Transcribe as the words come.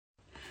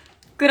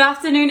Good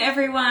afternoon,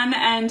 everyone,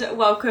 and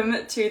welcome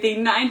to the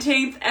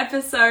 19th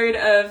episode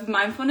of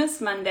Mindfulness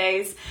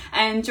Mondays.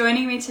 And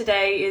joining me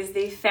today is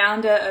the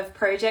founder of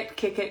Project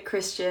Kick It,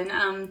 Christian.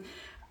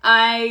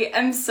 I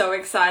am so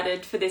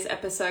excited for this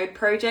episode.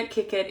 Project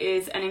Kick It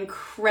is an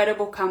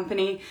incredible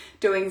company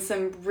doing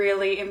some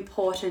really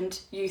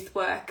important youth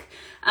work.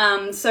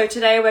 So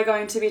today we're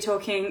going to be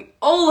talking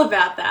all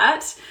about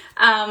that.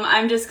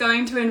 I'm just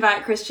going to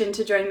invite Christian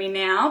to join me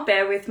now.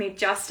 Bear with me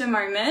just a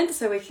moment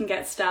so we can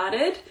get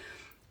started.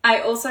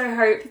 I also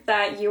hope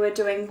that you are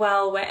doing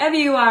well wherever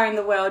you are in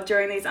the world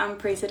during these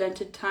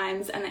unprecedented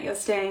times, and that you're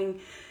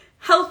staying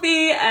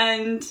healthy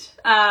and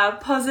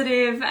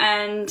positive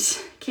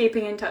and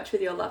keeping in touch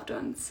with your loved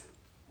ones.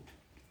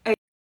 I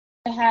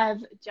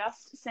have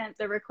just sent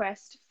the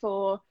request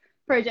for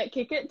Project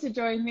Kick It to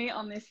join me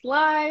on this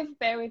live.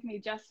 Bear with me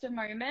just a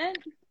moment.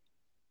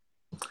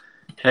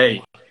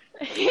 Hey.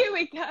 Here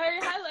we go.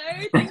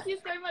 Hello. Thank you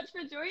so much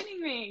for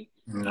joining me.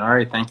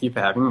 No, thank you for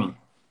having me.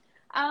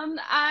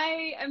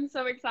 I am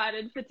so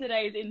excited for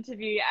today's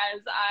interview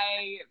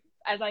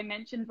as I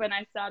mentioned when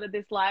I started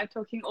this live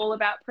talking all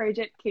about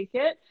Project Kick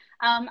It.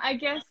 I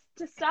guess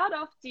to start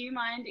off, do you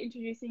mind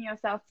introducing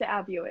yourself to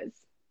our viewers?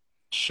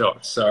 Sure.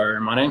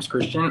 So my name's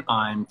Christian.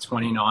 I'm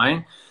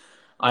 29.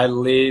 I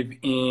live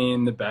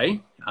in the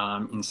Bay,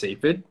 in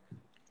Seaford.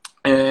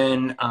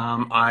 And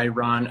I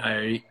run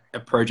a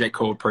project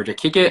called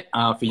Project Kick It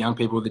for young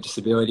people with a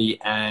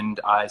disability. And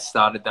I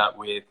started that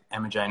with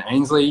Emma Jane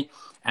Ainsley.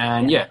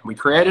 And yeah, we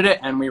created it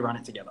and we run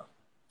it together.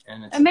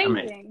 And it's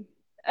amazing.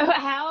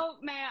 How,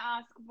 may I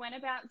ask,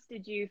 whenabouts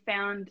did you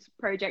found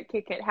Project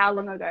Kick It? How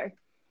long ago?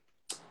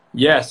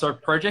 Yeah, so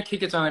Project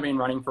Kick It's only been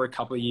running for a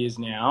couple of years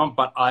now,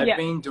 but I've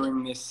been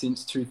doing this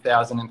since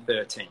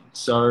 2013.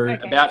 So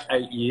about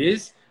 8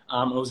 years.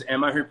 It was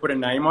Emma who put a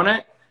name on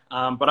it.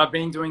 But I've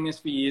been doing this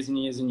for years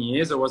and years and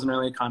years. It wasn't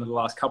really kind of the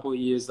last couple of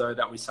years, though,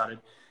 that we started.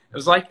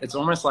 It's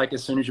almost like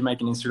as soon as you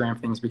make an Instagram,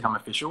 things become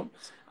official.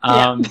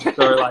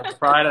 So like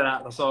prior to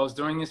that, so I was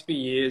doing this for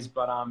years,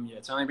 but yeah,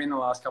 it's only been the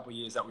last couple of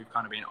years that we've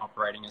kind of been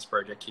operating as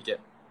Project Kick It.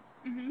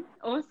 Mm-hmm.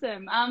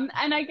 Awesome.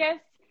 And I guess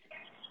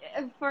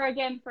for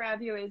our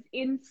viewers,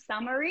 in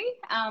summary,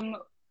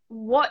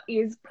 what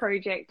is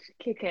Project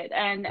Kick It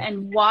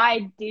and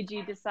why did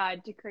you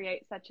decide to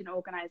create such an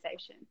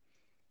organization?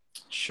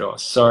 Sure.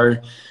 So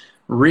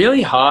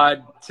really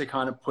hard to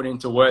kind of put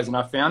into words. And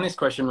I found this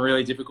question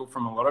really difficult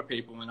from a lot of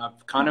people. And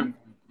I've kind of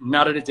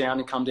nutted it down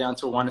and come down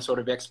to one sort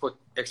of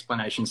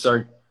explanation.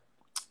 So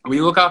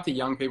we look after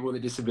young people with a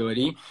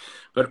disability,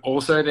 but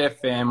also their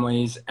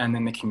families and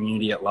then the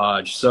community at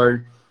large. So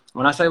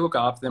when I say look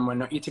after them, we're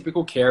not your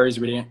typical carers.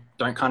 We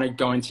don't kind of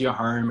go into your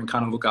home and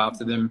kind of look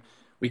after them.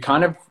 We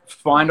kind of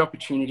find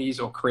opportunities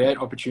or create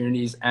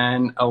opportunities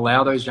and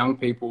allow those young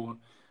people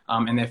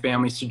and their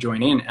families to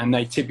join in. And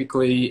it's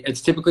typically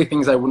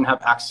things they wouldn't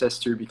have access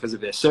to because of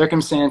their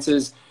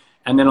circumstances.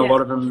 And then a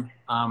lot of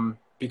them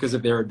because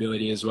of their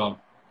ability as well.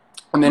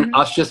 And then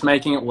us just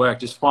making it work,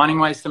 just finding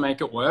ways to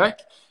make it work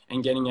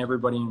and getting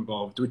everybody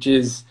involved, which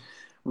is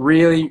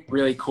really,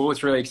 really cool.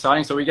 It's really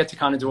exciting. So we get to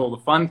kind of do all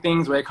the fun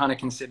things. We're kind of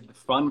considered the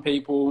fun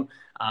people.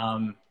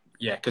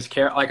 Because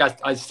care, like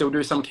I still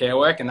do some care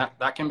work and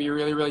that can be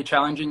really, really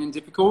challenging and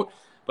difficult.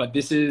 But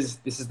this is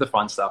the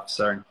fun stuff.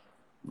 So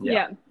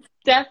yeah.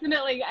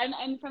 Definitely.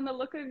 And from the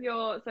look of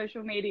your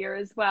social media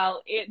as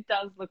well, it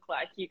does look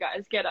like you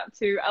guys get up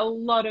to a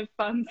lot of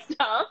fun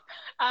stuff,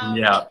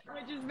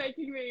 which is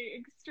making me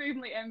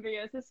extremely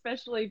envious,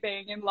 especially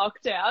being in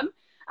lockdown.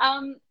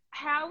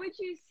 How would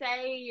you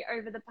say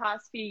over the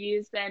past few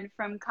years then,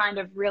 from kind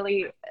of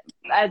really,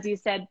 as you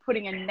said,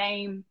 putting a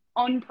name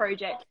on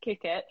Project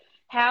Kick It,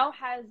 how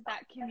has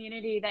that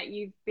community that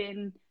you've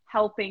been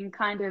helping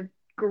kind of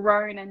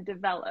grown and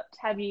developed?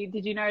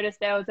 Did you notice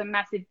there was a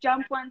massive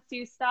jump once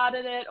you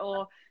started it,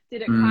 or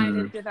did it kind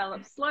of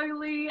develop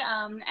slowly?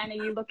 And are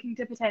you looking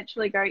to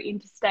potentially go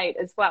interstate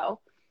as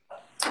well?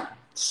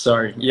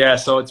 So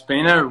it's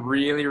been a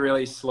really,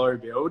 really slow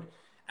build,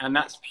 and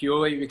that's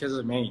purely because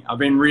of me. I've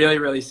been really,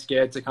 really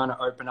scared to kind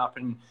of open up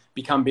and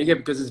become bigger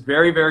because it's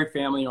very, very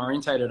family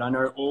orientated. I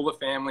know all the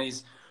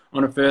families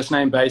on a first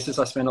name basis.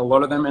 I spend a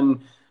lot of them, and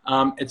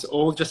it's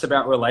all just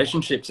about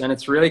relationships, and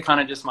it's really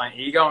kind of just my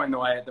ego in the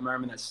way at the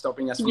moment that's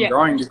stopping us from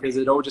growing, because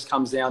it all just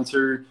comes down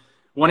to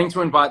wanting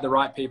to invite the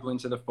right people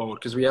into the fold,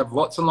 because we have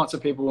lots and lots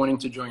of people wanting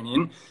to join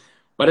in,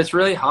 but it's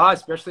really hard,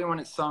 especially when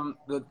it's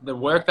the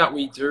work that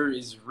we do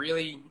is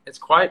really, it's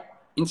quite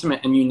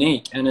intimate and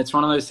unique, and it's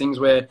one of those things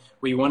where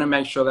we want to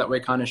make sure that we're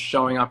kind of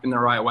showing up in the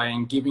right way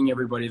and giving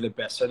everybody the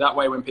best, so that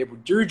way when people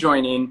do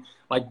join in,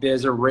 like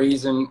there's a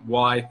reason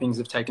why things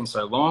have taken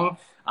so long.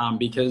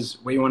 Because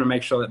we want to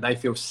make sure that they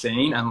feel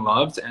seen and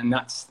loved, and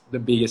that's the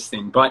biggest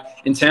thing. But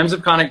in terms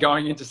of kind of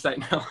going into state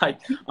now,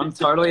 like I'm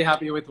totally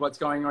happy with what's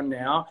going on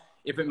now.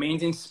 If it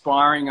means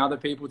inspiring other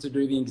people to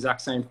do the exact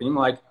same thing,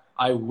 like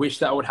I wish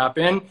that would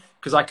happen,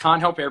 because I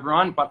can't help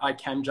everyone, but I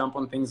can jump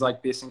on things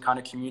like this and kind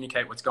of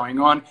communicate what's going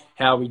on,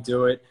 how we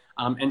do it,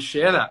 and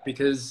share that,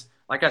 because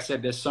like I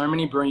said, there's so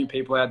many brilliant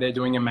people out there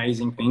doing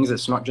amazing things.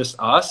 It's not just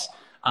us.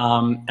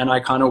 And I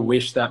kind of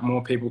wish that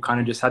more people kind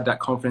of just had that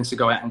confidence to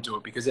go out and do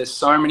it, because there's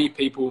so many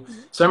people,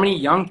 so many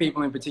young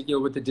people in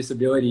particular with a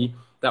disability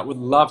that would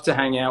love to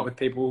hang out with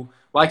people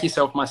like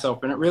yourself,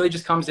 myself. And it really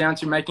just comes down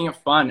to making it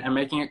fun and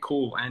making it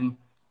cool. And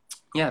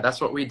yeah,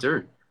 that's what we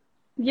do.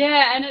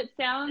 Yeah, and it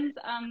sounds,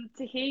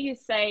 to hear you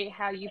say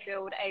how you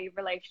build a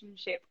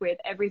relationship with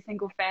every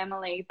single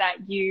family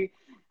that you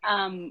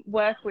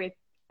work with,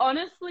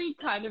 honestly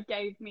kind of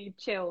gave me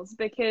chills,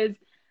 because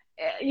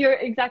you're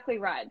exactly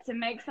right. To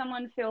make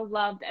someone feel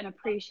loved and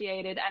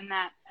appreciated, and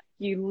that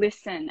you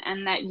listen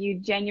and that you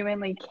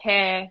genuinely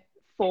care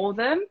for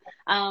them,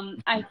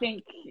 I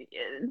think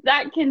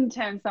that can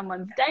turn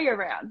someone's day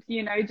around,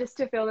 just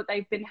to feel that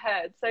they've been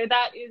heard. So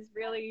that is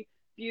really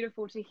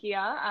beautiful to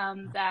hear,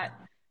 that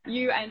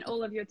you and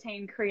all of your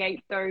team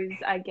create those,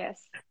 I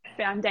guess,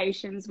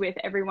 foundations with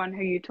everyone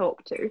who you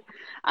talk to.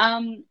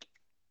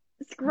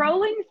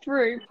 Scrolling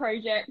through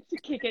Project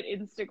Kick It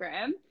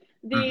Instagram,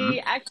 Mm-hmm.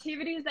 the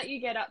activities that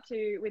you get up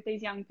to with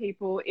these young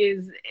people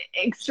is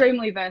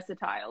extremely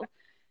versatile.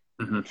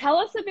 Mm-hmm. Tell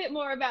us a bit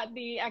more about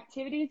the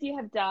activities you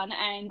have done,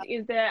 and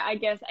is there, I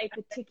guess, a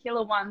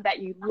particular one that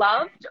you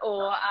loved,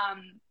 or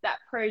that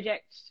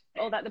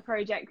the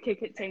Project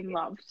Kick It team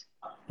loved?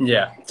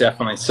 Yeah,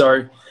 definitely.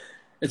 So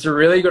it's a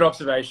really good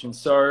observation.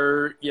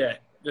 So yeah,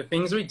 the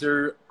things we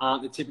do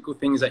aren't the typical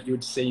things that you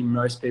would see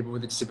most people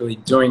with a disability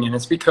doing. And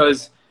it's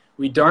because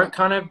we don't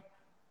kind of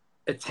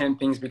attend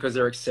things because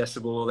they're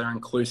accessible or they're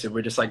inclusive.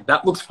 We're just like,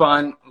 that looks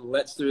fun,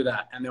 let's do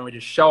that. And then we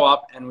just show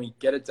up and we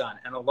get it done.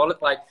 And a lot of,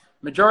 like,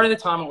 majority of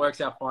the time it works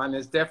out fine.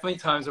 There's definitely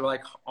times where we're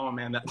like, oh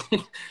man, that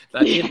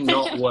did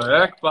not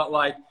work. But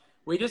like,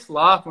 we just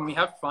laugh and we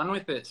have fun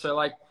with it. So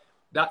like,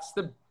 that's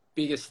the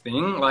biggest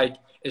thing. Like,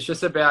 it's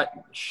just about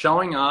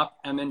showing up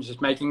and then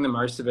just making the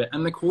most of it.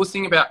 And the coolest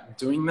thing about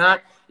doing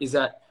that is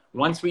that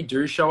once we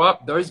do show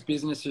up, those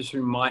businesses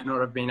who might not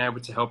have been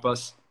able to help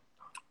us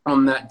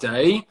on that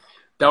day,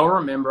 they'll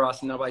remember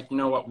us and they're like, you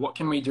know what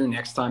can we do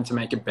next time to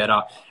make it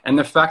better? And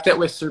the fact that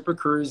we're super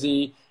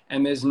cruisy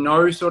and there's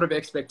no sort of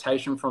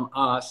expectation from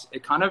us,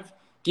 it kind of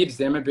gives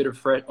them a bit of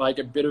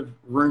a bit of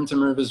room to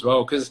move as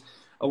well. Because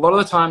a lot of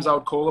the times I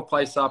would call a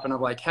place up and I'm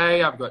like,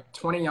 hey, I've got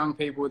 20 young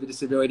people with a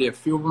disability, a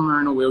few of them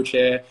are in a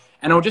wheelchair,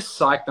 and I'll just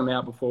psych them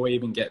out before we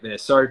even get there.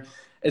 So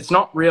it's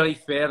not really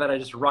fair that I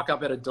just rock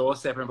up at a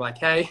doorstep and be like,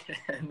 hey,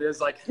 and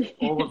there's like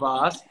all of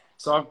us.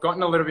 So I've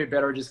gotten a little bit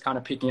better at just kind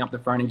of picking up the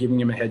phone and giving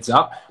them a heads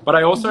up. But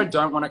I also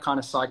don't want to kind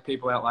of psych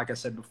people out, like I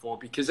said before,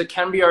 because it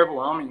can be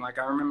overwhelming. Like,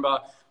 I remember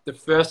the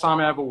first time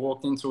I ever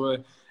walked into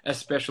a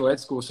special ed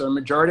school. So a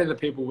majority of the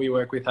people we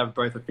work with have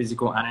both a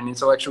physical and an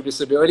intellectual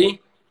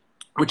disability,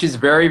 which is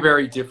very,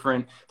 very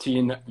different to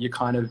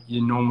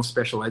your normal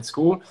special ed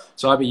school.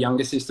 So I have a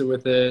younger sister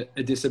with a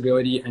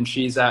disability, and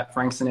she's at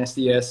Frankston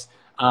SDS.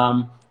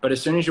 But as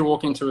soon as you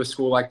walk into a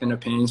school like the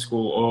Nepean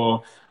School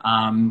or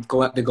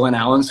the Glen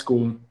Allen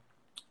School,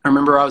 I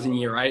remember I was in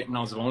year 8 and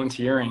I was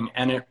volunteering,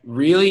 and it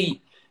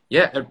really,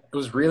 it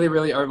was really,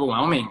 really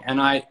overwhelming. And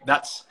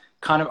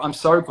I'm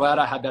so glad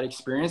I had that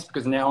experience,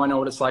 because now I know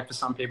what it's like for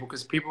some people,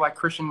 because people are like,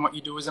 Christian, what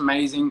you do is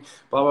amazing,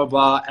 blah, blah,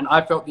 blah. And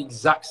I felt the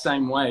exact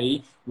same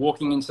way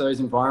walking into those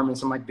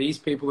environments. I'm like, these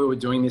people who are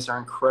doing this are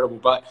incredible.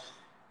 But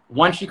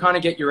once you kind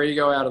of get your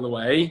ego out of the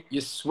way,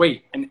 you're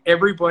sweet. And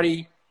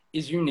everybody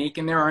is unique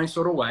in their own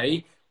sort of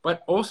way.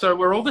 But also,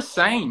 we're all the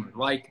same.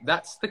 Like,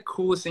 that's the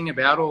coolest thing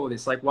about all of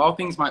this. Like, while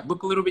things might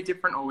look a little bit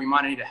different, or we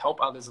might need to help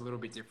others a little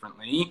bit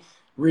differently,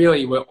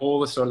 really, we're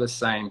all sort of the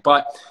same.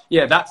 But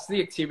yeah, that's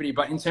the activity.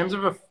 But in terms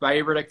of a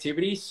favorite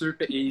activity,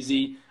 super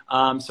easy.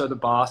 So the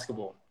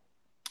basketball.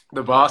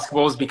 The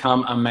basketball's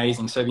become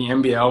amazing. So the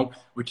NBL,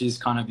 which is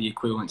kind of the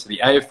equivalent to the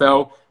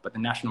AFL, but the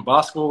National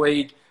Basketball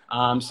League.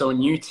 So a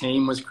new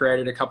team was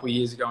created a couple of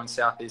years ago in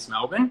Southeast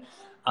Melbourne.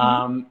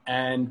 And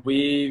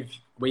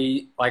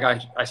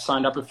I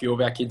signed up a few of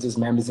our kids as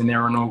members in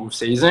their inaugural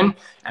season.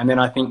 And then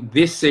I think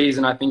this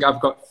season, I've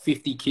got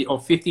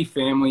 50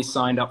 families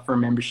signed up for a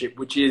membership,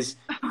 which is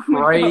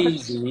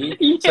crazy.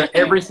 Yeah. So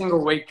every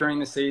single week during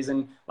the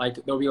season, like,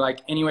 there'll be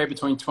like anywhere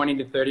between 20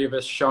 to 30 of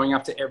us showing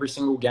up to every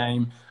single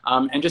game,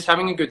 and just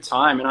having a good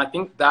time. And I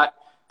think that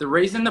the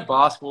reason the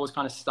basketball is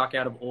kind of stuck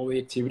out of all the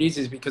activities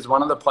is because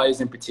one of the players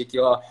in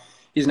particular,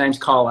 his name's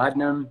Kyle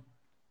Adnam.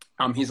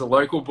 He's a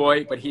local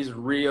boy, but he's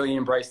really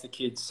embraced the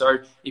kids. So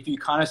if you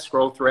kind of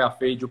scroll through our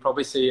feed, you'll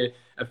probably see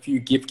a few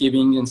gift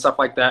giving and stuff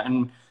like that.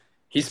 And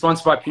he's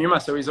sponsored by Puma,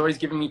 so he's always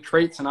giving me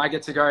treats, and I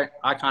get to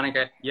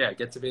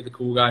be the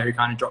cool guy who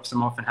kind of drops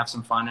them off and have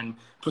some fun and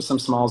put some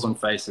smiles on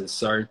faces.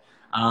 So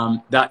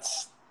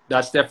that's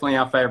definitely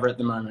our favorite at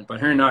the moment.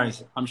 But who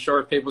knows? I'm sure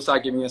if people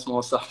start giving us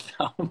more stuff,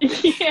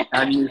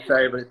 our new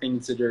favorite thing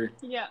to do.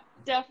 Yeah,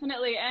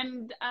 definitely.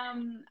 And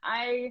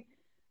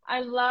I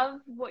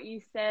love what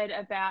you said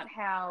about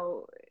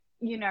how,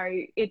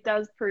 it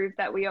does prove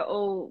that we're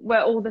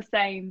all the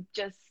same,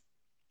 just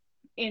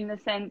in the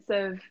sense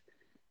of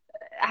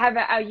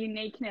our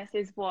uniqueness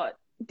is what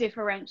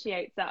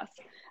differentiates us.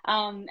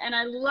 And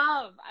I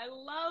love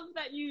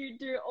that you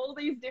do all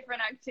these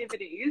different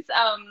activities.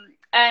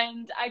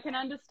 And I can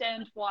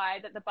understand why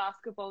that the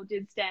basketball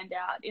did stand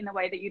out in the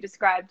way that you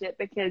described it,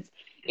 because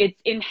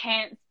it's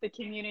enhanced the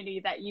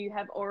community that you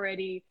have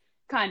already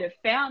kind of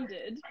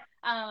founded.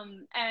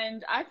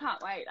 And I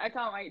can't wait. I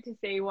can't wait to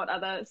see what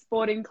other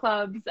sporting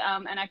clubs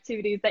and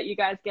activities that you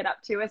guys get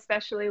up to,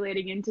 especially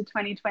leading into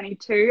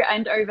 2022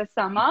 and over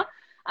summer.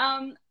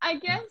 I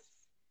guess,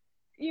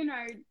 you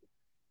know,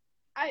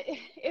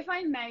 if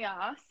I may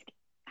ask,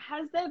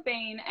 has there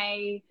been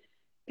a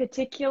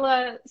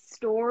particular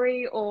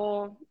story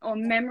or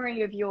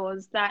memory of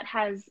yours that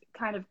has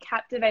kind of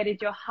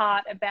captivated your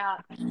heart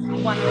about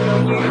one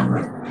of your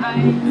youth?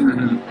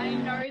 I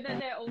know that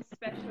they're all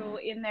special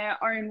in their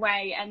own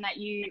way, and that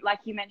you, like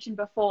you mentioned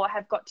before,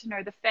 have got to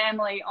know the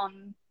family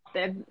on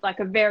like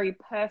a very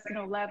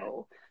personal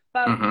level.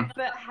 But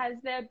has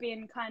there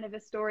been kind of a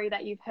story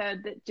that you've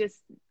heard that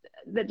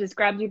just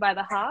grabbed you by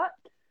the heart?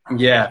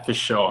 Yeah, for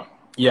sure.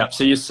 Yeah,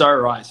 so you're so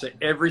right. So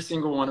every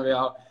single one of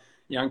our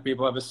young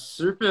people have a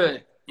super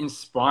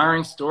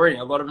inspiring story.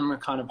 A lot of them are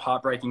kind of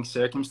heartbreaking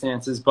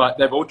circumstances, but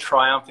they've all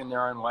triumphed in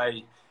their own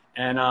way.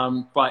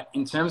 And but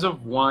in terms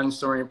of one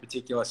story in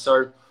particular,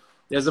 so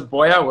there's a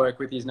boy I work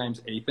with. His name's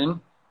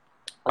Ethan.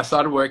 I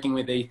started working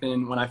with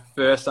Ethan when I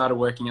first started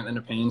working at the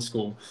Nepean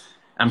school.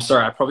 I'm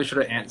sorry, I probably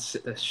should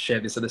have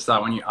shared this at the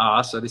start when you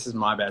asked, so this is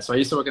my bad. So I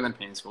used to work at the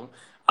Nepean school.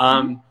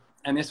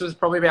 And this was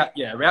probably about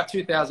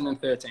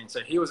 2013. So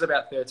he was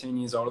about 13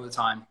 years old at the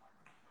time.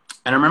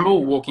 And I remember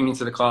walking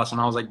into the class and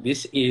I was like,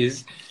 this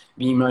is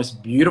the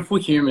most beautiful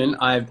human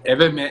I've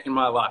ever met in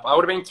my life. I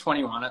would have been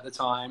 21 at the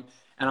time.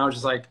 And I was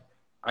just like,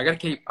 I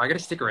gotta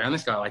stick around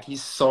this guy. Like,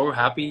 he's so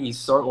happy. He's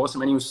so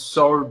awesome. And he was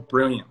so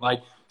brilliant.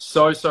 Like,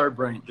 so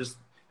brilliant. Just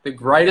the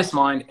greatest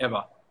mind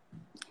ever.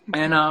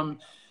 And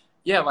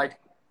like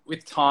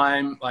with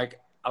time, like,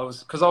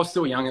 because I was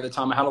still young at the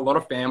time, I had a lot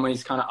of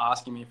families kind of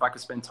asking me if I could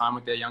spend time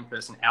with their young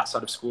person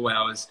outside of school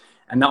hours.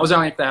 And that was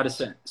only if they had a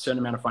certain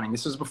amount of funding.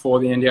 This was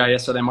before the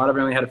NDIS, so they might have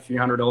only had a few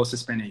 $100s to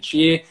spend each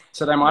year.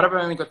 So they might have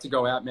only got to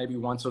go out maybe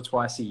once or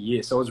twice a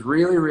year. So it was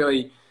really,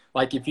 really,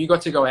 like, if you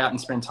got to go out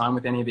and spend time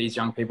with any of these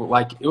young people,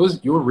 like,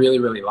 you were really,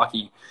 really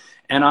lucky.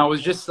 And I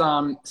was just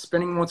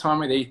spending more time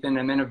with Ethan.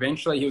 And then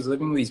eventually he was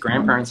living with his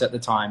grandparents at the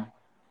time.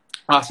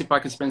 I asked if I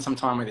could spend some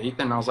time with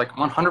Ethan. And I was like,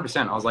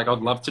 100%. I was like, I'd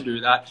love to do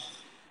that.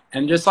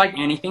 And just like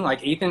anything,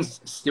 like, he's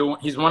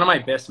one of my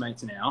best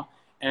mates now.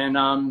 And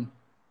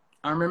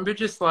I remember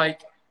just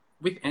like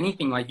with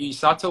anything, like, you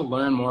start to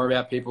learn more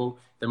about people,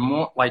 the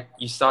more like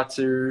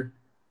the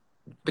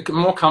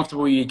more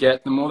comfortable you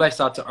get, the more they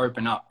start to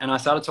open up. And I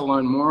started to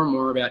learn more and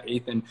more about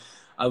Ethan.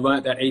 I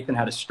learned that Ethan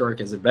had a stroke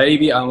as a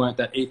baby. I learned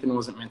that Ethan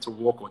wasn't meant to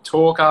walk or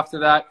talk after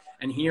that.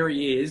 And here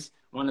he is,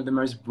 one of the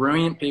most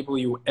brilliant people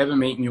you will ever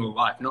meet in your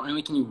life. Not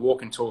only can he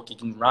walk and talk, he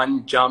can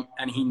run, jump,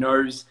 and he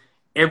knows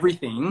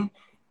everything,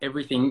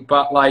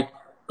 but like,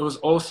 it was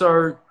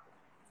also,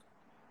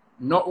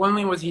 not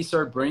only was he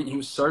so brilliant, he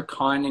was so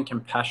kind and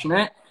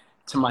compassionate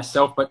to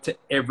myself, but to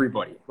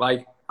everybody,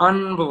 like,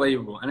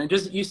 unbelievable. And it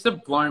just used to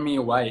blow me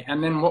away.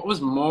 And then what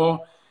was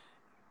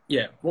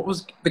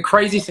the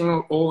craziest thing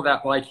of all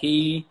that, like,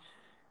 he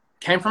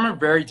came from a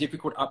very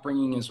difficult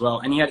upbringing as well.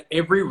 And he had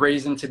every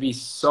reason to be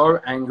so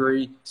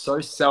angry,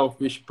 so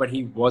selfish, but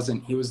he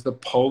wasn't. He was the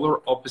polar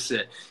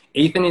opposite.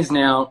 Ethan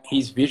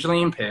he's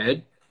visually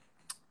impaired.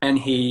 And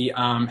he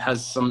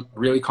has some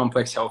really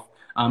complex health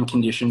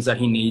conditions that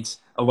he needs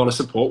a lot of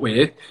support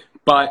with.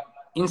 But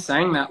in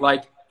saying that,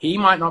 like, he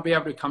might not be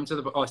able to come to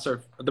the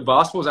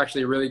basketball is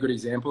actually a really good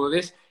example of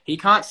this. He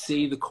can't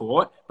see the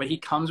court, but he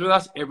comes with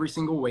us every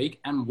single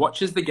week and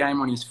watches the game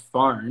on his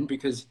phone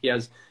because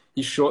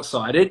he's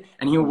short-sighted,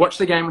 and he'll watch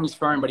the game on his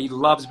phone, but he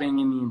loves being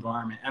in the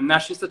environment. And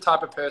that's just the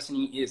type of person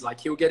he is. Like,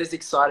 he'll get as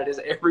excited as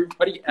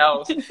everybody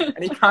else, and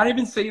he can't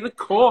even see the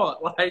court.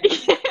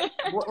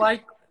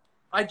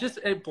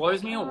 It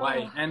blows me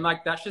away. And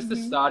like, that's just the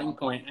starting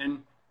point.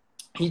 And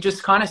he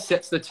just kind of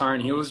sets the tone.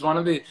 He was one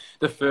of the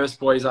first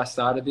boys I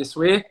started this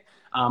with.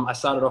 I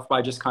started off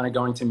by just kind of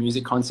going to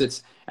music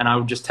concerts, and I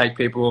would just take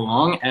people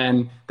along.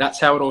 And that's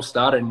how it all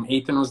started. And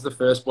Ethan was the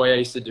first boy I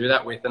used to do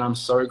that with. And I'm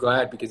so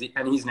glad because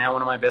he's now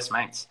one of my best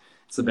mates.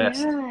 It's the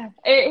best. Yeah.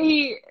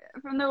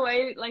 From the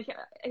way, like,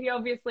 he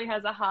obviously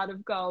has a heart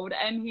of gold,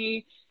 and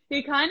he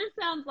kind of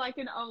sounds like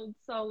an old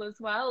soul as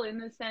well, in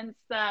the sense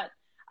that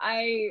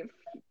I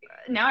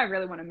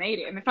really want to meet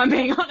him, if I'm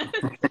being honest,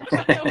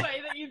 the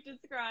way that you've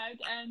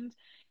described, and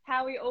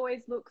how he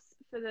always looks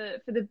for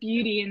the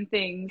beauty in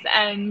things,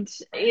 and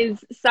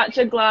is such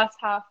a glass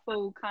half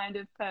full kind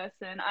of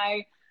person.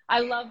 I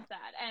love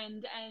that,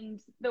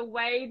 and the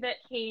way that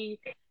he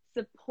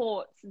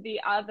supports the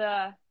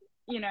other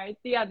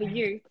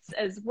youths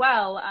as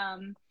well.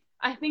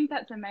 I think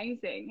that's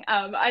amazing.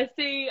 I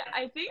think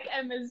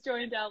Emma's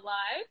joined our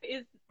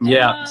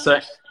live. So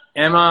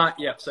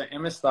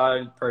Emma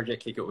started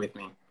Project Kick It with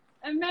me.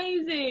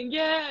 Amazing.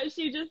 Yeah,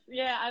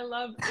 I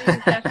love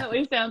it.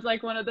 Definitely sounds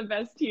like one of the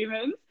best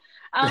humans.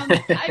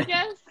 I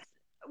guess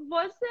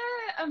was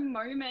there a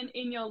moment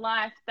in your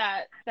life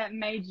that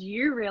made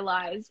you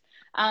realize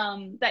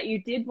that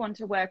you did want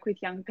to work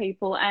with young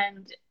people,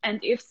 and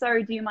if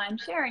so, do you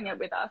mind sharing it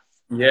with us?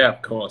 Yeah,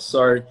 of course.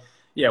 So,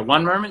 yeah,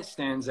 one moment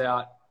stands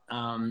out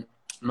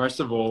most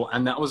of all,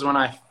 and that was when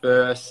I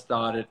first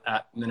started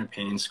at the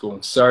Nepean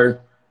School. So,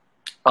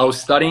 I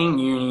was studying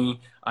uni.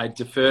 I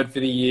deferred for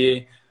the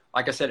year.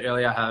 Like I said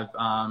earlier, I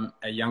have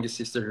a younger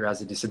sister who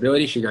has a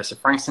disability. She goes to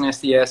Frankston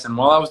SDS, and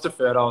while I was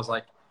deferred, I was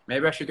like,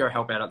 maybe I should go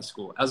help out at the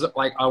school. As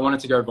like I wanted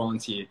to go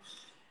volunteer.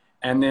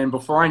 And then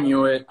before I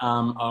knew it,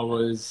 I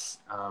was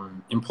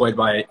employed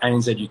by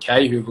ANZ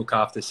UK, who look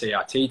after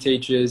CRT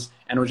teachers,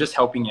 and was just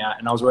helping out.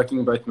 And I was working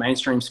in both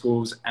mainstream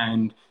schools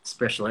and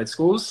special ed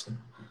schools.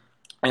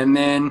 And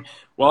then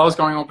while I was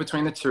going on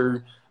between the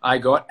two, I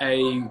got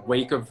a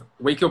week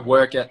of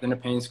work at the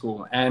Nepean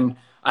School. And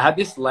I had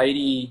this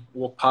lady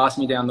walk past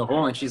me down the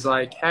hall, and she's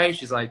like, hey,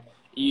 she's like,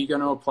 are you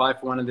going to apply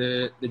for one of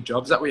the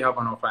jobs that we have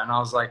on offer? And I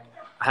was like,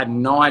 I had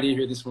no idea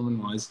who this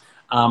woman was.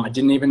 I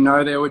didn't even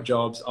know there were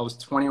jobs. I was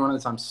 21 at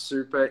the time,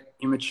 super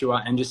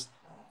immature, and just,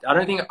 I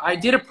don't think I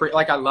did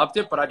I loved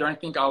it, but I don't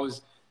think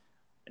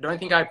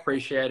I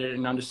appreciated it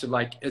and understood,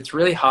 like, it's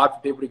really hard for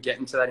people to get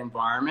into that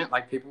environment.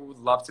 Like, people would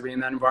love to be in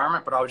that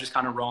environment, but I was just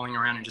kind of rolling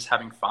around and just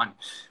having fun,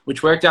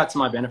 which worked out to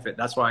my benefit.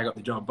 That's why I got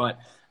the job. But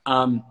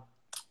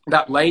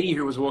that lady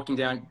who was walking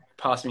down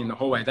past me in the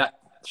hallway,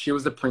 she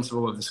was the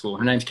principal of the school.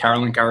 Her name's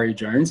Carolyn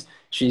Curry-Jones.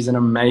 She's an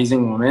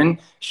amazing woman.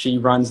 She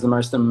runs the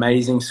most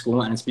amazing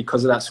school, and it's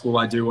because of that school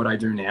I do what I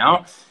do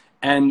now.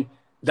 And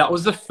that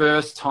was the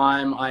first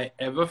time I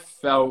ever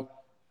felt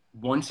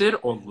wanted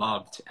or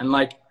loved. And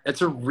like,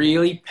 it's a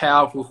really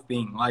powerful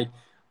thing. Like,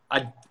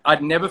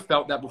 I'd never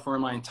felt that before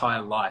in my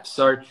entire life.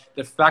 So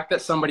the fact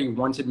that somebody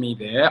wanted me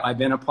there, I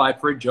then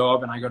applied for a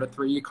job and I got a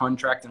 3-year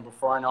contract. And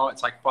before I know it,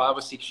 it's like 5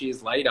 or 6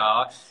 years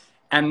later.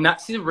 And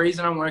that's the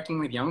reason I'm working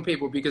with young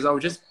people, because I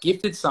was just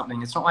gifted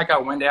something. It's not like I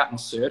went out and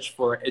searched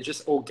for it. It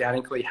just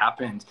organically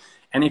happened.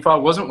 And if I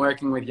wasn't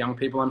working with young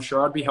people, I'm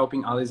sure I'd be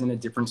helping others in a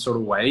different sort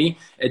of way.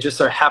 It just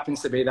so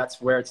happens to be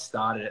that's where it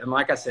started. And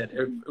like I said,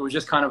 it was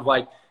just kind of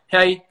like,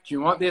 hey, do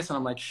you want this? And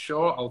I'm like,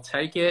 sure, I'll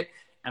take it.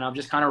 And I've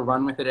just kind of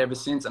run with it ever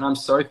since. And I'm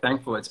so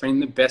thankful. It's been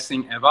the best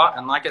thing ever.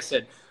 And like I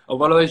said, a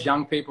lot of those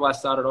young people I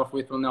started off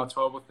with when they were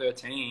 12 or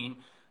 13,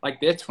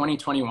 like they're 20,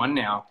 21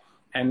 now.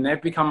 And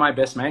they've become my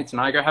best mates. And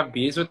I go have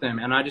beers with them.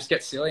 And I just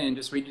get silly and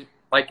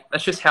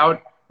that's just how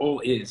it all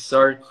is.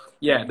 So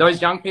yeah,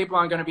 those young people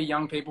aren't going to be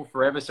young people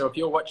forever. So if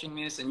you're watching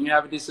this and you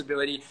have a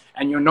disability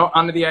and you're not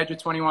under the age of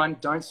 21,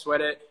 don't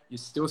sweat it. You're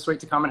still sweet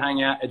to come and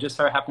hang out. It just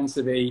so happens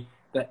to be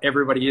that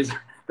everybody is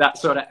that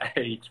sort of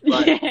age,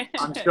 but yeah.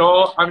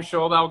 I'm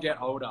sure they'll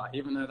get older,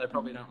 even though they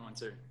probably don't want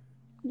to.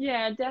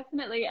 Yeah,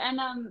 definitely.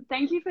 And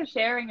thank you for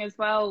sharing as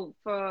well,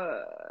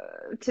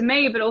 to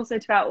me, but also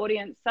to our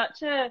audience,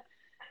 such a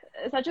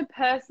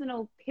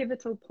personal,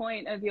 pivotal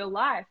point of your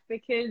life,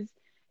 because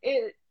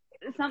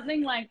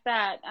something like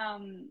that,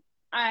 I'm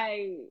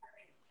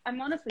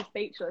honestly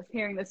speechless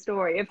hearing the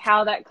story of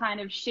how that kind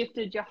of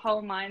shifted your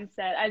whole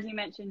mindset. As you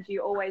mentioned,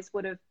 you always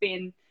would have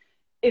been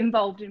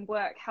involved in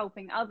work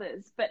helping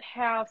others, but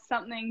how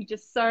something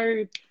just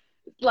so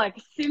like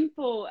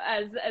simple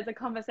as a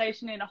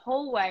conversation in a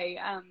hallway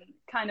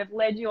kind of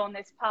led you on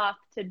this path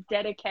to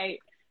dedicate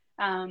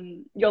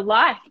your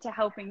life to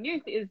helping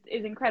youth is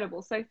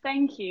incredible. So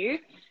thank you.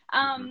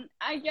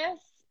 I guess,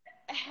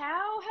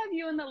 how have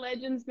you and the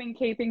Legends been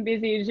keeping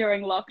busy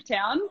during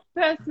lockdown?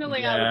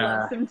 Personally, I would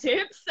love some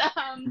tips.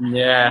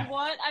 And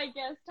what, I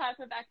guess, type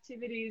of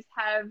activities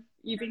have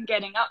you been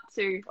getting up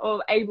to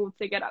or able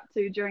to get up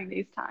to during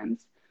these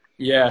times?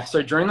 Yeah,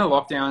 so during the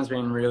lockdown has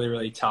been really,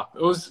 really tough.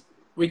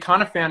 We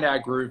kind of found our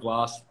groove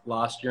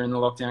last year in the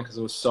lockdown because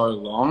it was so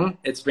long.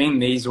 It's been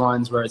these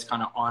ones where it's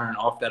kind of on and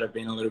off that have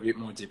been a little bit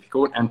more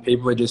difficult, and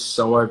people are just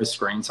so over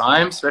screen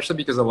time, especially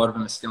because a lot of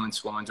them are still in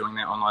school and doing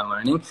their online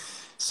learning.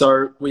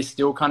 So we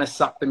still kind of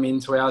suck them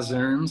into our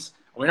Zooms.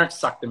 We don't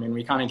suck them in,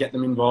 we kind of get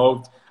them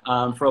involved.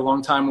 For a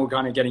long time, we're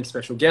kind of getting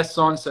special guests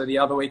on. So the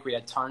other week we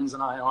had Tones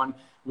and I on,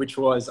 which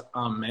was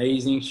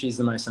amazing. She's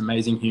the most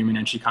amazing human,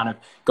 and she kind of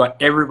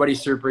got everybody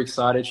super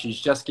excited. She's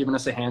just given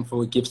us a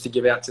handful of gifts to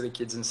give out to the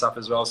kids and stuff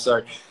as well.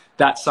 So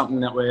that's something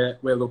that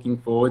we're looking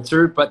forward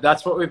to. But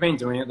that's what we've been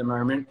doing at the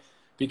moment,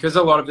 because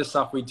a lot of the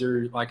stuff we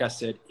do, like I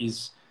said,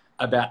 is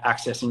about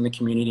accessing the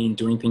community and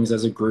doing things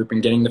as a group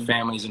and getting the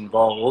families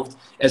involved.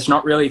 It's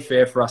not really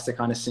fair for us to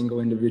kind of single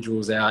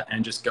individuals out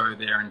and just go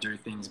there and do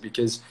things,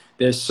 because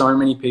there's so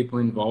many people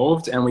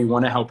involved and we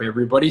want to help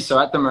everybody. So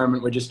at the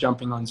moment, we're just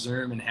jumping on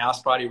Zoom and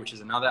House Party, which is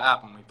another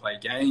app, and we play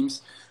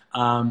games.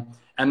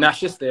 And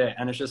that's just there.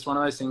 And it's just one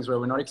of those things where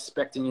we're not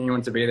expecting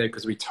anyone to be there,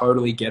 because we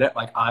totally get it.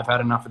 Like, I've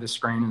had enough of the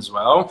screen as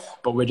well,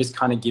 but we're just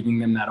kind of giving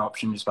them that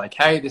option. Just like,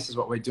 hey, this is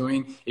what we're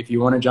doing if you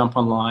want to jump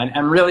online.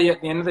 And really, at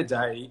the end of the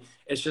day,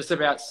 it's just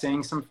about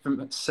seeing some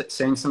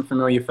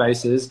familiar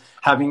faces,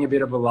 having a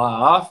bit of a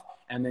laugh,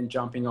 and then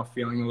jumping off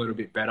feeling a little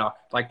bit better.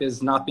 Like,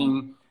 there's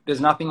nothing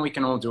we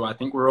can all do. I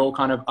think we're all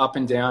kind of up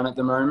and down at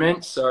the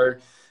moment. So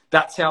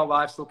that's how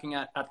life's looking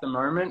at the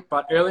moment.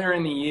 But earlier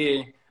in the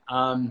year,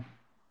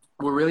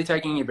 were really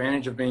taking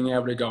advantage of being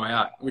able to go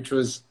out, which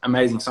was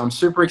amazing. So I'm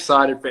super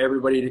excited for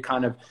everybody to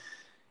kind of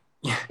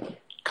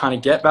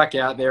get back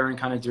out there and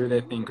kind of do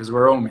their thing, because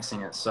we're all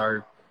missing it.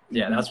 So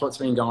yeah, that's what's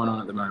been going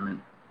on at the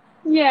moment.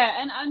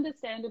 Yeah, and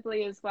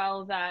understandably as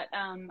well that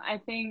I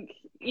think,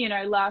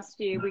 last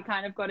year we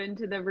kind of got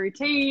into the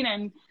routine,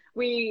 and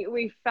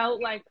we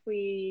felt like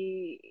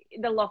the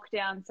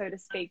lockdown, so to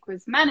speak,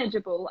 was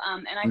manageable.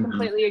 And I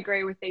completely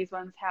agree with these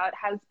ones, how it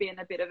has been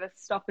a bit of a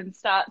stop and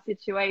start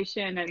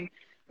situation, and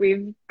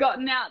we've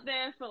gotten out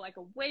there for like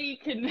a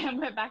week and then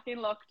we're back in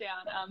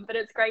lockdown. But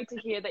it's great to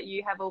hear that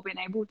you have all been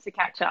able to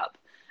catch up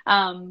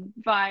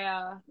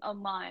via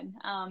online,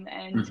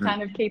 and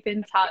kind of keep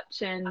in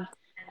touch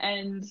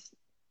and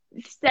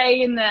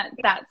stay in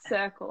that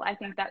circle. I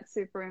think that's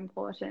super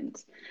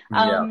important.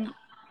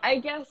 I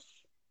guess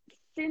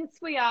since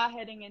we are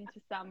heading into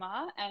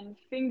summer and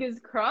fingers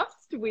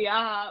crossed we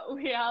are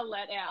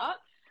let out,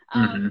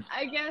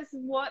 I guess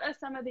what are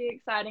some of the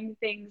exciting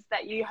things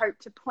that you hope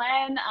to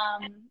plan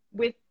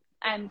with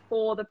and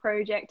for the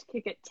Project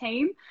Kick It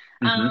team?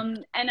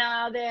 And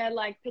are there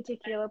like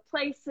particular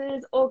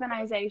places,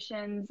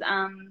 organizations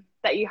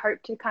that you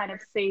hope to kind of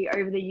see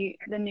over the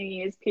New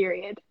Year's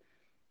period?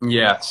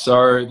 Yeah,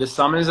 so the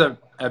summer is a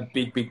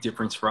big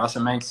difference for us.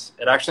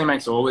 It actually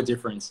makes all the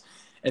difference.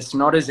 It's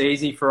not as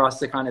easy for us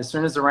to kind of, as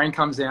soon as the rain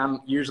comes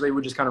down, usually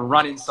we just kind of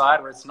run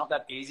inside, where it's not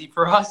that easy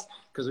for us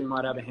because we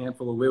might have a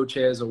handful of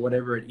wheelchairs or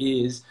whatever it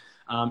is.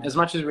 As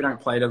much as we don't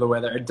play to the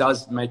weather, it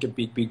does make a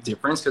big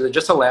difference, because it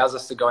just allows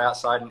us to go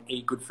outside and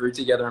eat good food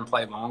together and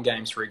play lawn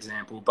games, for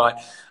example. But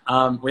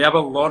we have a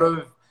lot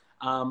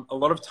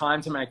of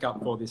time to make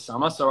up for this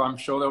summer, so I'm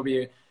sure there'll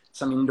be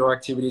some indoor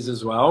activities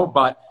as well.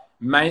 But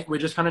we're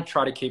just going to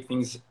try to keep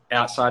things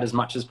outside as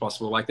much as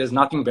possible. Like, there's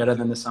nothing better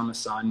than the summer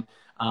sun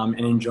and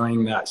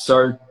enjoying that.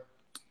 So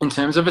in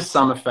terms of a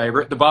summer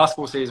favorite, the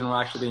basketball season will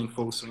actually be in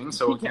full swing,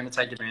 so we're going to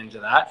take advantage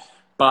of that.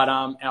 But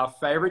our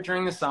favorite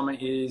during the summer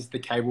is the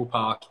cable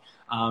park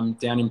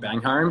down in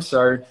Banghome.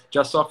 So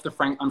just off the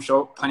I'm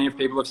sure plenty of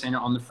people have seen it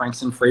on the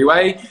Frankston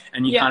Freeway,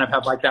 and you kind of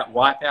have like that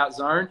wipeout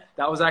zone.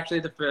 That was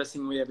actually the first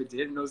thing we ever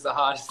did, and it was the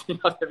hardest thing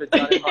I've ever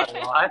done in my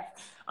life.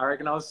 I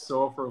reckon I was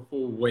sore for a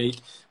full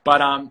week.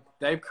 But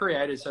they've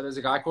created, so there's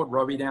a guy called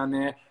Robbie down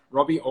there.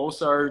 Robbie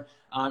also,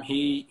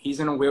 he's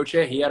in a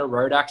wheelchair. He had a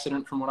road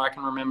accident from what I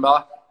can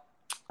remember.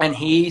 And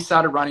he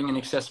started running an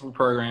accessible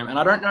program. And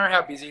I don't know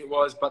how busy it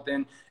was, but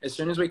then as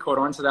soon as we caught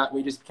on to that,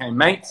 we just became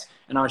mates.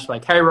 And I was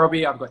like, hey,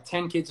 Robbie, I've got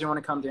 10 kids who want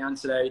to come down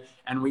today.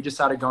 And we just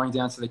started going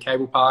down to the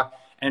cable park.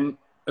 And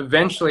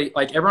eventually,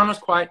 like, everyone was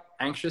quite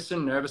anxious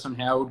and nervous on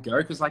how it would go,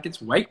 because, like, it's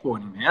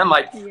wakeboarding, man.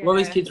 Like, all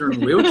these kids are in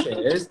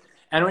wheelchairs.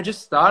 And we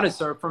just started.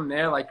 So from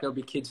there, like, there'll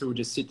be kids who would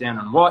just sit down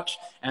and watch.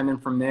 And then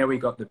from there, we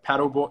got the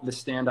paddleboard, the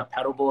stand-up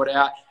paddleboard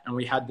out, and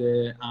we had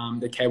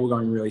the cable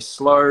going really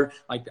slow.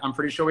 Like, I'm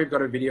pretty sure we've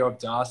got a video of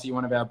Darcy,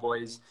 one of our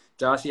boys.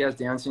 Darcy has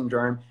Down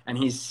syndrome, and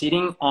he's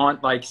sitting on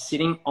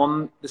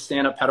the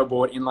stand-up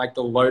paddleboard in like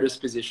the lotus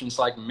position,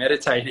 so like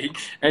meditating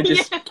and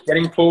just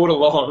getting pulled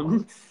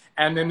along.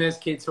 And then there's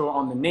kids who are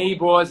on the knee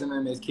boards, and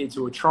then there's kids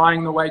who are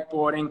trying the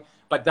wakeboarding.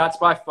 But that's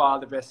by far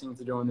the best thing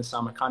to do in the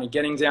summer, kind of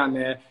getting down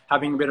there,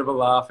 having a bit of a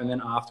laugh, and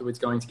then afterwards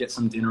going to get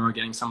some dinner or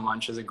getting some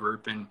lunch as a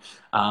group. And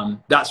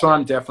that's what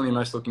I'm definitely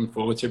most looking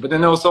forward to. But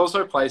then there was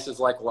also places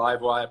like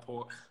Livewire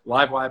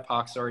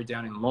Park,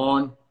 down in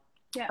Lawn,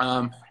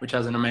 which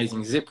has an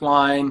amazing zip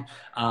line.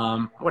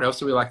 What else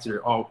do we like to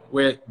do? Oh,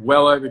 we're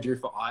well overdue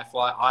for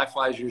iFly.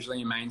 iFly is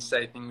usually a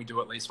mainstay thing we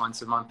do at least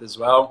once a month as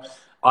well.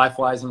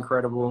 iFly is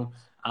incredible.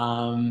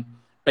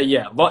 But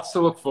yeah, lots to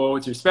look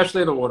forward to,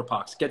 especially the water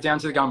parks. Get down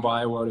to the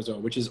Gumbaya World as well,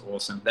 which is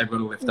awesome. They've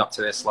got a lift up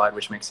to their slide,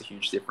 which makes a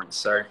huge difference.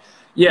 So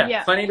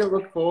yeah, plenty to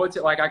look forward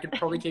to. Like, I could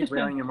probably keep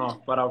reeling them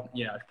off, but I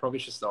probably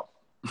should stop.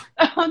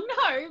 Oh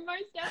no,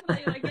 most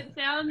definitely. Like, it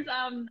sounds,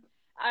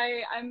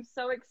 I'm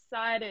so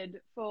excited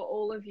for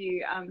all of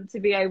you to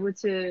be able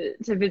to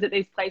visit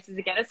these places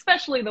again,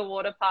 especially the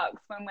water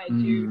parks when we're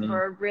due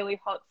for a really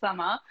hot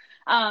summer.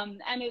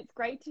 And it's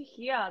great to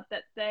hear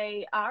that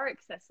they are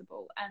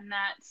accessible, and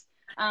that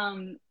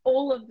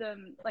all of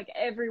them, like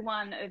every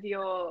one of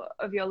your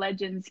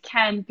legends,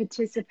 can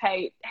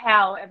participate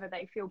however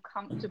they feel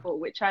comfortable,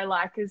 which I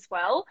like as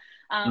well.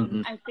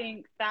 I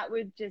think that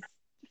would just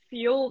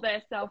fuel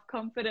their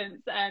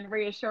self-confidence and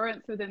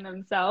reassurance within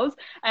themselves.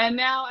 And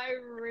now I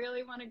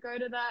really want to go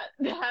to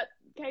that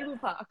cable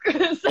park.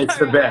 So it's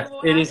the best.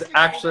 It is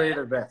actually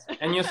the best.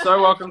 And you're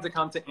so welcome to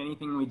come to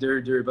anything we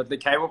do, but the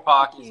cable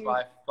park is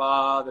by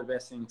far the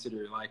best thing to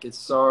do. Like, it's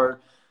so,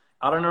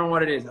 I don't know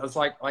what it is. It's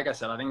like I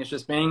said, I think it's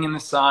just being in the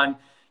sun,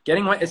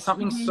 getting wet. It's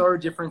something so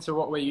different to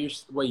what we're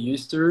used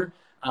to.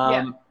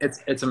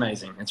 It's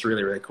amazing. It's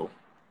really, really cool.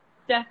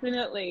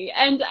 Definitely.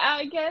 And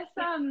I guess,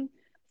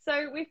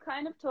 so we've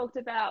kind of talked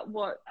about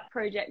what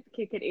Project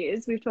Kick It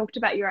is. We've talked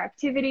about your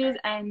activities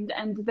and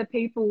the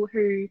people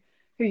who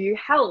you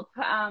help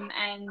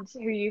and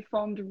who you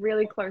formed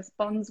really close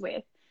bonds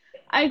with.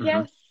 I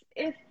guess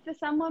if for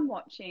someone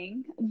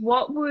watching,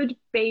 what would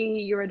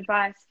be your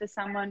advice for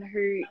someone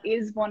who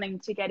is wanting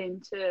to get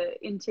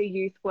into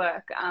youth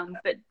work,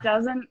 but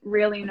doesn't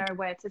really know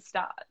where to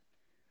start?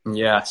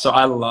 Yeah, so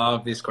I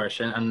love this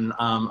question, and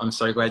I'm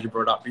so glad you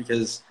brought it up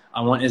because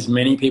I want as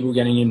many people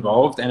getting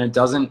involved, and it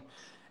doesn't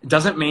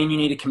mean you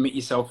need to commit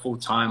yourself full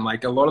time.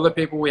 Like a lot of the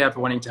people we have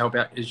wanting to help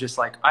out is just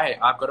like, hey,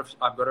 I've got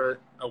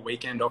a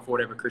weekend off or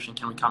whatever, Christian,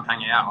 can we come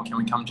hang out or can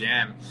we come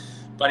jam?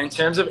 But in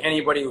terms of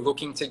anybody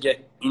looking to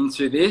get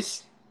into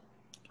this,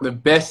 the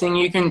best thing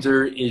you can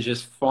do is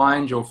just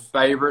find your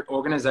favorite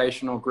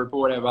organization or group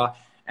or whatever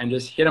and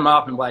just hit them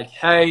up and be like,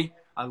 hey,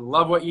 I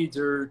love what you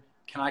do.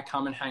 Can I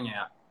come and hang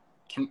out?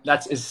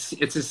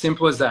 It's as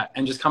simple as that.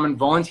 And just come and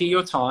volunteer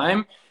your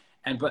time.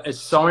 But it's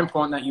so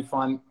important that you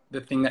find the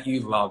thing that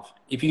you love.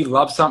 If you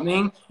love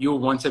something, you'll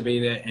want to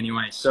be there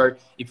anyway. So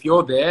if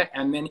you're there,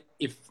 and then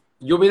if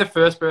you'll be the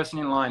first person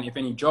in line, if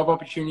any job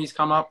opportunities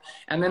come up,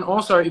 and then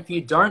also if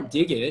you don't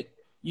dig it,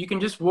 you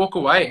can just walk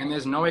away and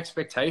there's no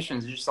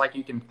expectations. It's just like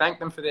you can thank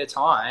them for their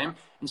time and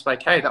it's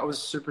like, hey, that was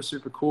super,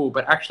 super cool,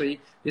 but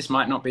actually this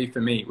might not be for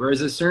me.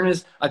 Whereas as soon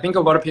as I think a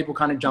lot of people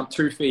kind of jump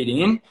 2 feet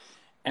in,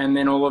 and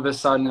then all of a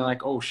sudden they're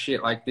like, oh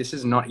shit, like this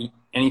is not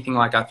anything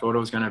like I thought it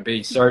was going to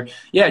be. So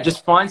yeah,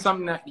 just find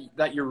something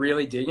that you're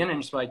really digging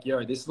and just like,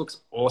 yo, this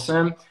looks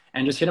awesome.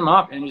 And just hit them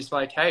up and just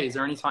like, hey, is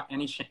there any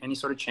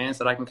sort of chance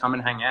that I can come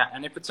and hang out?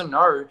 And if it's a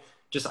no,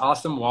 just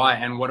ask them why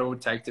and what it would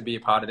take to be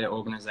a part of their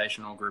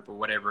organizational group or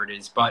whatever it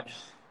is. But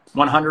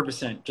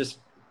 100%, just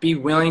be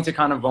willing to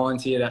kind of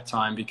volunteer that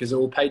time because it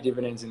will pay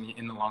dividends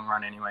in the long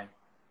run anyway.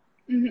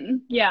 Mm-hmm.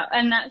 Yeah.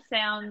 And that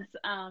sounds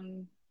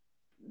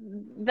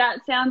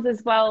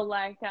as well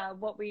like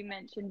what we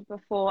mentioned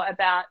before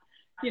about,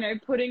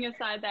 putting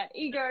aside that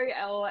ego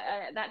or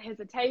that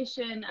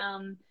hesitation,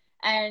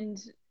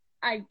 and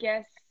I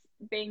guess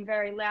being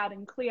very loud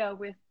and clear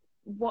with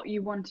what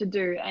you want to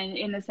do and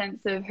in the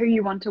sense of who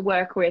you want to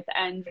work with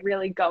and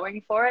really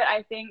going for it,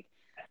 I think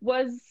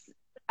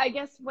I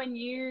guess when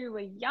you were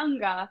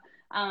younger,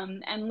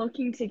 and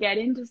looking to get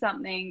into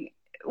something,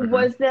 Mm-hmm.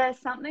 was there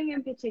something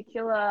in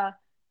particular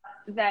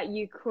that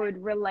you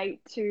could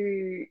relate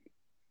to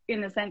in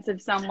the sense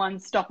of someone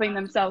stopping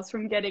themselves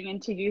from getting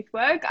into youth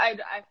work? I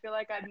feel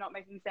like I'm not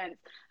making sense.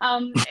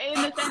 In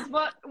the sense,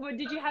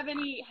 did you have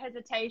any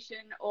hesitation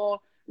or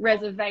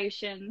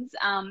reservations?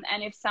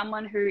 And if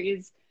someone who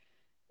is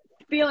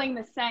feeling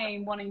the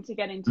same, wanting to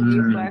get into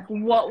youth work,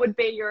 what would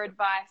be your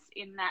advice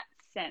in that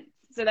sense?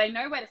 So they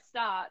know where to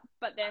start,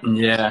 but they're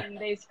feeling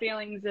these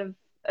feelings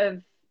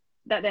of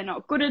that they're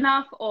not good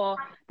enough or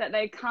that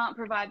they can't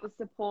provide the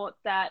support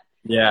that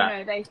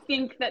they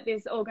think that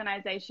this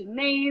organization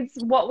needs.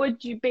 What would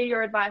be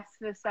your advice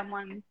for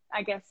someone,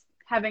 I guess,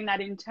 having that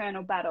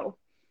internal battle?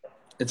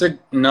 It's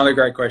another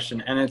great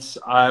question. And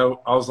I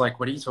was like,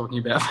 what are you talking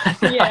about?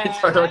 Yeah.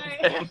 My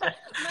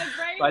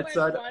brain went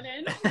on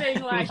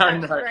being like,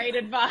 that's great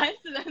advice.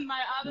 And then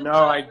my other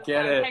I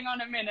get it. Hang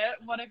on a minute.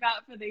 What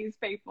about for these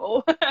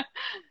people?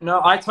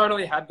 No, I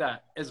totally had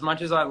that. As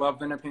much as I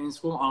loved an opinion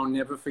school, I'll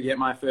never forget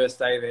my first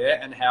day there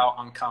and how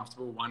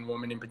uncomfortable one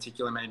woman in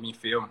particular made me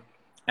feel.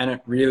 And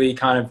it really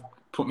kind of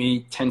put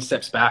me 10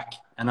 steps back.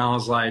 And I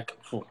was like,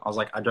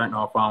 I don't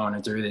know if I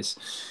want to do this.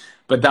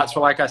 But that's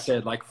what, like I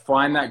said, like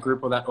find that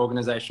group or that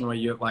organization where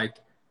you're like,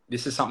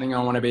 this is something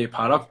I want to be a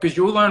part of, because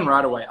you'll learn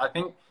right away. I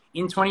think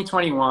in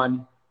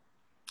 2021,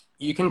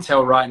 you can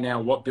tell right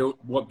now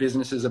what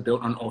businesses are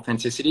built on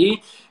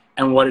authenticity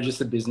and what are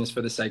just a business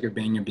for the sake of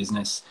being a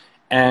business.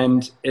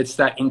 And it's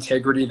that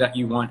integrity that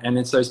you want. And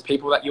it's those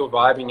people that you're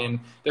vibing in,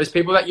 those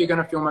people that you're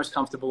going to feel most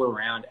comfortable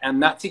around.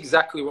 And that's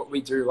exactly what we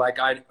do. Like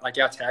our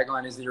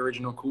tagline is the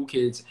original cool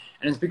kids.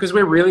 And it's because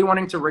we're really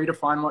wanting to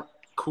redefine what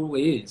cool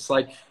is.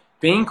 Like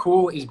being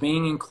cool is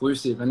being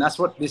inclusive. And that's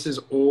what this is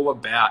all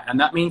about. And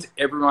that means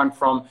everyone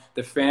from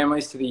the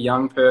families to the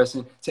young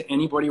person to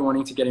anybody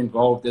wanting to get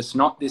involved. There's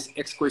not this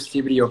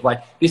exclusivity of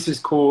like, this is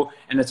cool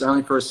and it's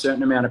only for a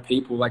certain amount of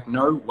people. Like,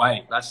 no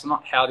way. That's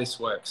not how this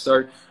works.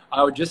 So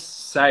I would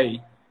just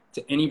say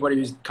to anybody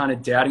who's kind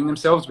of doubting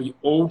themselves, we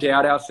all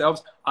doubt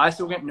ourselves. I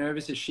still get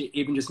nervous as shit,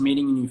 even just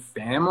meeting a new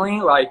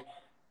family. Like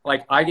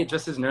I get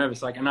just as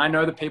nervous. Like, and I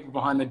know the people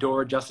behind the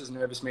door are just as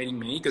nervous meeting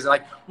me because they're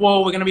like, whoa,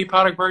 we're going to be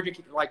part of Project.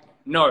 Like,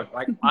 no,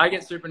 like I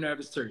get super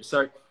nervous too.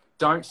 So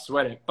don't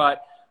sweat it.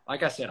 But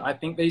like I said, I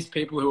think these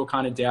people who are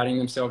kind of doubting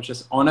themselves,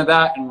 just honor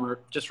that and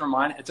just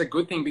remind it's a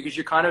good thing because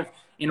you're kind of,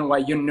 in a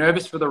way, you're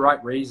nervous for the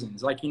right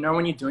reasons. Like,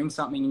 when you're doing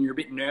something and you're a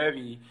bit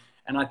nervy,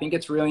 and I think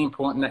it's really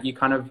important that you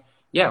kind of,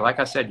 like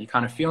I said, you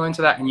kind of feel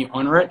into that and you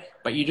honor it,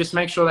 but you just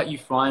make sure that you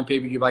find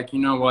people you're like, you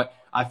know what,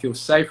 I feel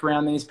safe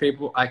around these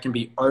people. I can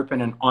be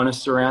open and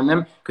honest around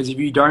them. Because if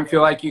you don't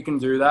feel like you can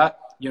do that,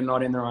 you're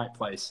not in the right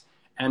place.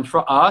 And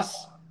for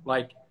us,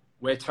 like,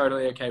 we're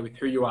totally okay with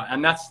who you are.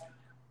 And that's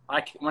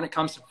like, when it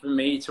comes for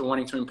me to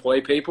wanting to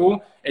employ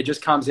people, it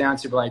just comes down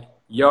to like,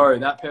 yo,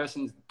 that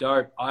person's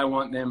dope. I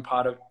want them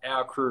part of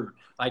our crew.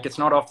 Like, it's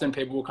not often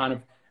people will kind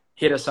of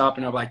hit us up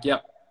and I'm like,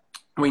 yep,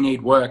 we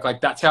need work.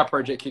 Like, that's how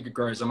Project Kick It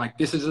grows. I'm like,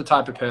 this is the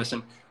type of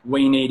person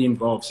we need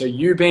involved. So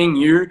you being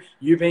your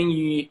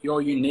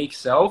unique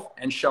self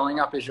and showing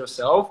up as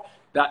yourself,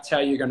 that's how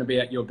you're going to be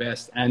at your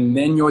best. And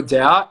then your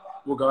doubt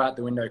will go out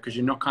the window because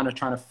you're not kind of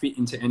trying to fit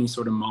into any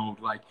sort of mold.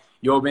 Like,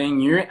 you're being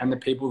you, and the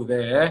people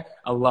there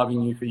are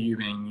loving you for you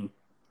being you.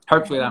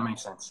 Hopefully that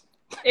makes sense.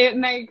 It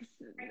makes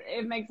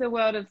a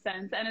world of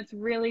sense, and it's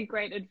really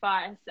great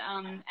advice.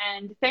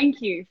 And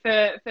thank you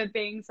for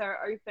being so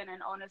open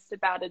and honest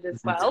about it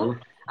as well.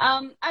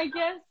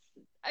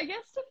 I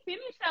guess to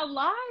finish our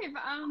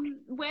live,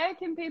 where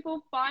can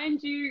people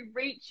find you,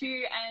 reach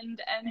you, and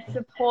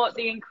support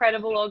the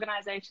incredible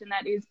organization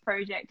that is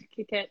Project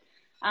Kick It,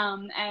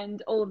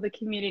 and all of the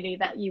community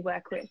that you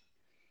work with?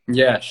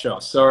 Yeah,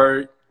 sure.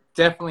 So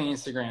definitely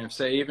Instagram.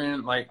 So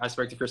even like I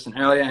spoke to Kristen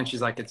earlier and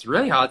she's like, it's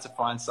really hard to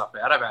find stuff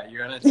out about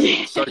you. And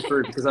it's so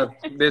true because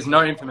there's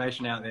no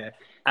information out there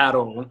at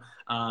all.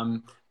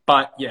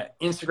 But yeah,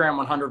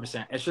 Instagram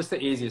 100%. It's just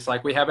the easiest.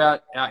 Like, we have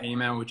our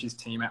email, which is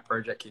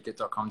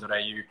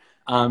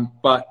team@projectkickit.com.au.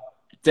 But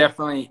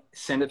definitely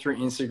send it through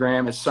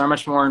Instagram. It's so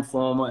much more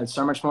informal. It's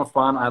so much more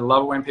fun. I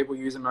love it when people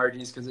use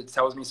emojis because it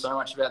tells me so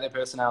much about their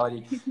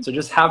personality. So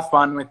just have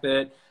fun with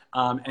it,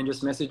 and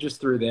just message us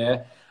through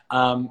there.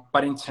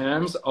 But in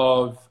terms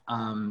of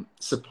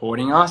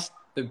supporting us,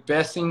 the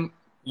best thing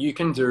you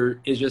can do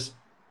is just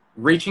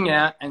reaching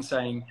out and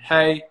saying,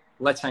 hey,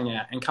 let's hang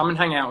out, and come and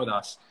hang out with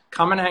us.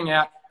 Come and hang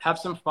out, have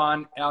some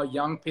fun. Our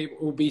young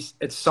people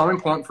it's so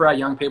important for our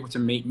young people to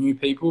meet new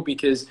people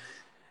because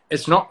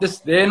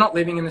they're not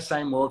living in the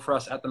same world for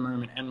us at the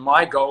moment. And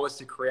my goal is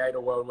to create a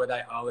world where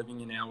they are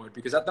living in our world,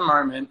 because at the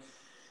moment,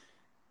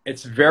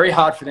 it's very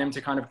hard for them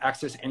to kind of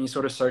access any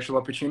sort of social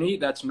opportunity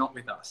that's not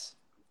with us.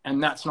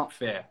 And that's not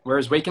fair.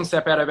 Whereas we can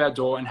step out of our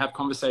door and have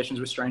conversations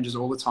with strangers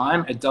all the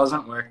time. It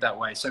doesn't work that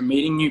way. So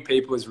meeting new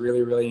people is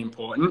really, really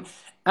important.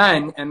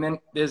 And then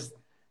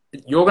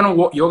you're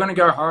gonna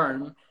go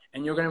home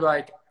and you're gonna be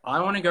like, I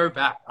want to go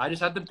back. I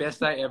just had the best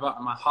day ever.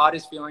 And my heart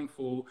is feeling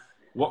full.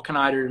 What can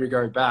I do to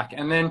go back?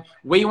 And then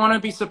we want to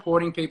be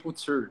supporting people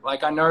too.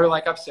 Like, I know,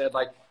 like I've said,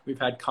 like we've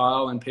had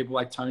Kyle and people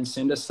like Tone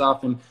send us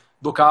stuff and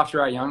look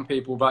after our young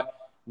people, but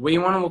we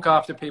want to look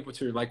after people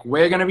too. Like,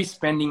 we're going to be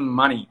spending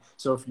money.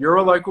 So if you're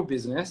a local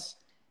business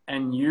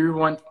and you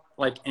want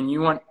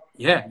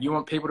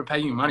people to pay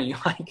you money,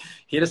 like,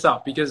 hit us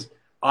up, because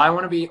I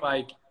want to be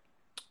like,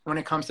 when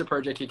it comes to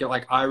Project Kick It,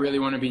 like, I really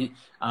want to be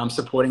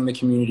supporting the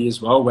community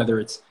as well, whether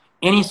it's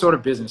any sort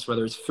of business,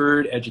 whether it's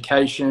food,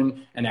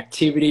 education, an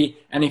activity.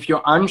 And if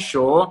you're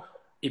unsure,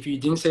 if you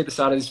didn't see the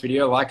start of this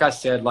video, like I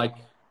said, like,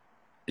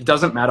 it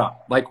doesn't matter.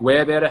 Like,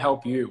 we're there to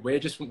help you. We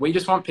just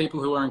want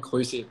people who are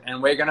inclusive,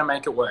 and we're going to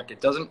make it work.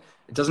 It doesn't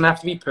have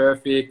to be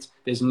perfect.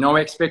 There's no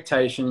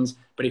expectations,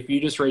 but if you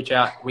just reach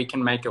out, we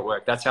can make it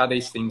work. That's how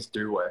these things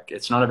do work.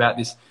 It's not about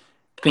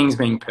things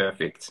being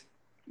perfect.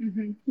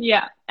 Mm-hmm.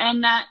 Yeah.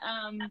 And that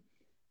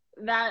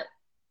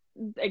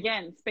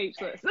again,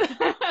 speechless.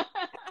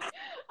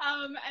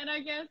 And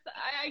I guess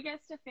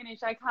to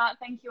finish, I can't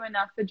thank you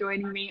enough for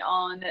joining me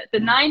on the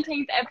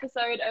 19th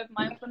episode of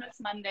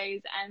Mindfulness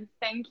Mondays, and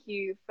thank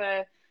you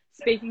for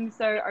speaking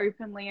so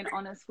openly and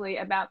honestly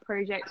about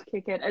Project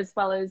Kick It, as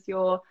well as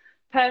your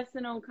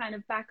personal kind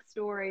of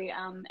backstory,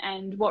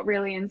 and what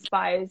really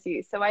inspires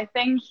you. So I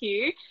thank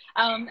you,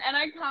 and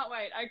I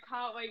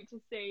can't wait to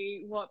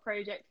see what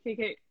Project Kick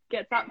It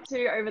gets up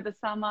to over the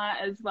summer,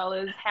 as well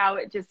as how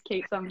it just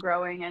keeps on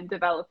growing and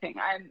developing.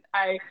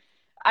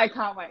 I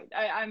can't wait.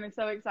 I'm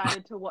so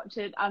excited to watch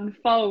it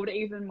unfold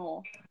even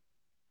more.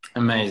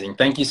 Amazing.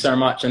 Thank you so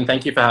much. And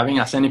thank you for having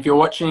us. And if you're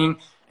watching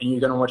and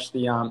you're going to watch the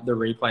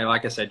replay,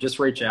 like I said, just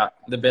reach out.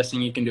 The best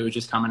thing you can do is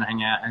just come and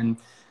hang out and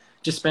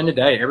just spend a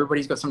day.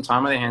 Everybody's got some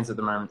time on their hands at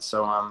the moment.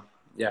 So,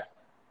 yeah.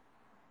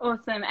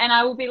 Awesome. And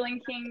I will be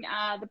linking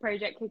the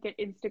Project Kick It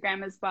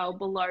Instagram as well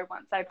below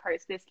once I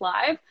post this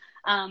live,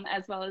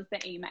 as well as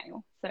the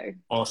email. So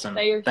awesome.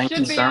 They Thank should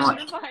you be so able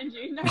much. to find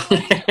you. No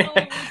worries at all.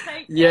 We'll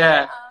take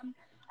yeah. care.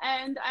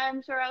 And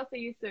I'm sure I'll see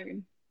you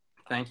soon.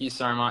 Thank you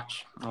so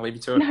much. I'll leave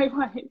you to it. No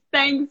worries.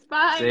 Thanks.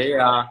 Bye. See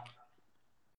ya.